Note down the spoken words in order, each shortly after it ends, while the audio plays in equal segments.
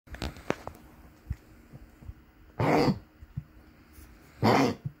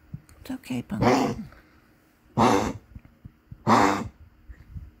okay, Pumpkin.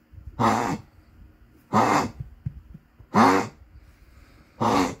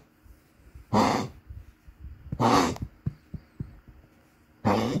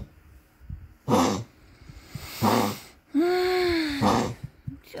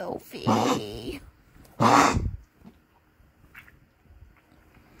 Sophie.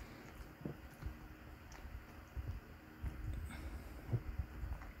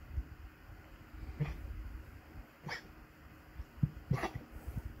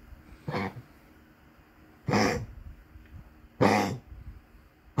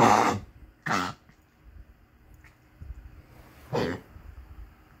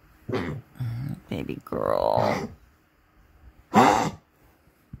 Baby girl.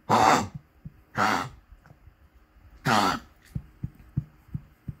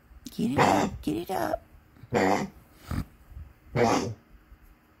 Get it up, get it up.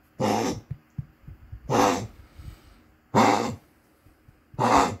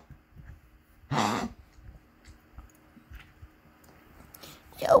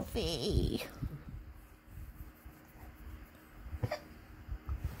 Sophie.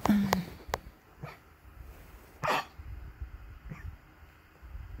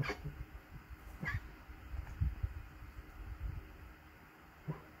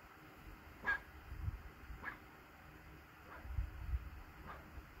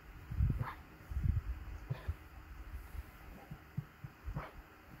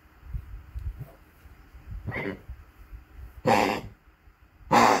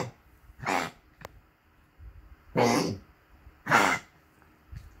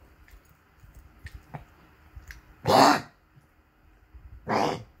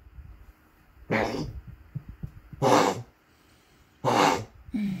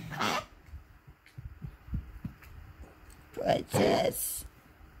 Princess.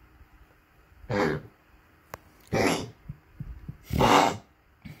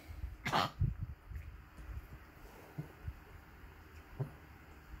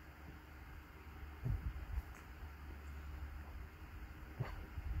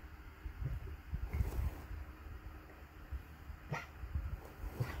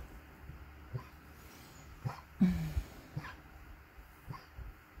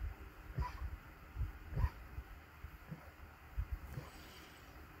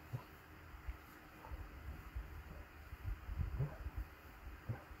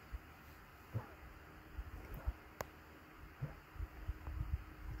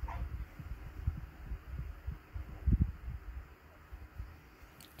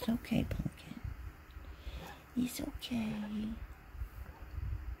 It's okay, Pumpkin. It's okay.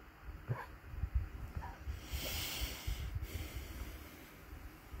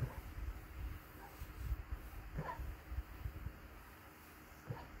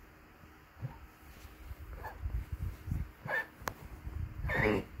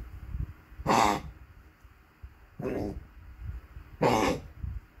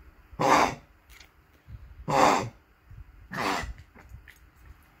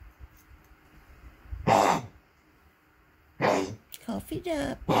 Cough it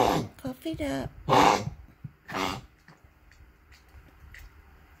up. Cough it up.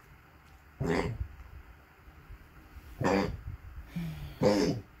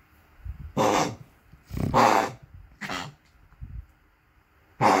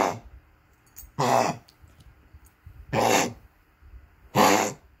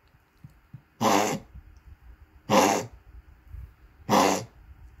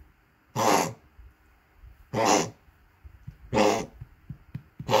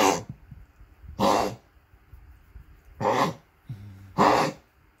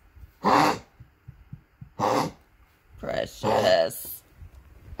 Precious.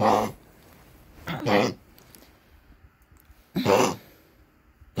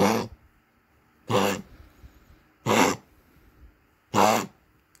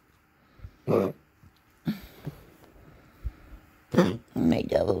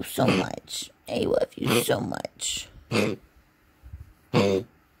 I love you so much. I love you so much.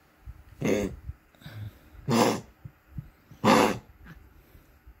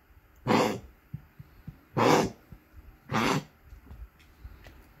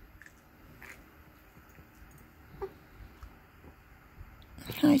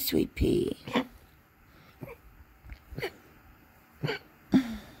 Hi, sweet pea.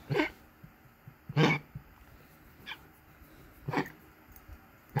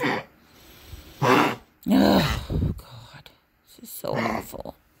 Oh, God. This is so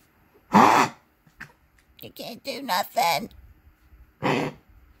awful. You can't do nothing.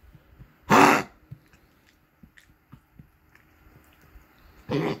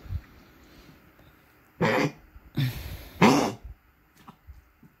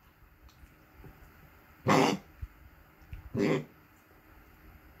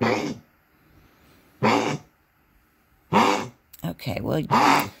 Okay, well,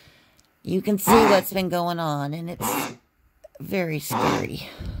 you can see what's been going on, and it's very scary.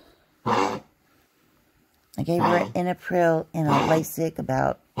 I gave her an Inopril and a Lasik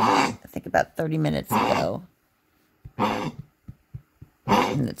I think about 30 minutes ago.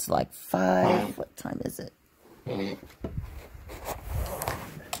 And it's like 5, what time is it? I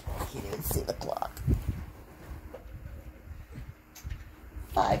can't even see the clock.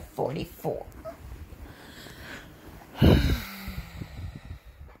 5:44.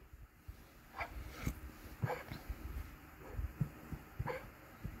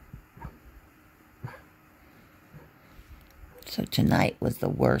 So tonight was the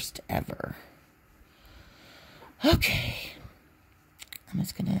worst ever. Okay. I'm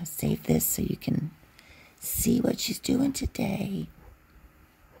just going to save this so you can see what she's doing today.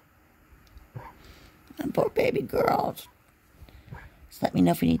 My poor baby girl. Just let me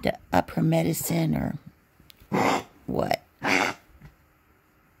know if you need to up her medicine or what.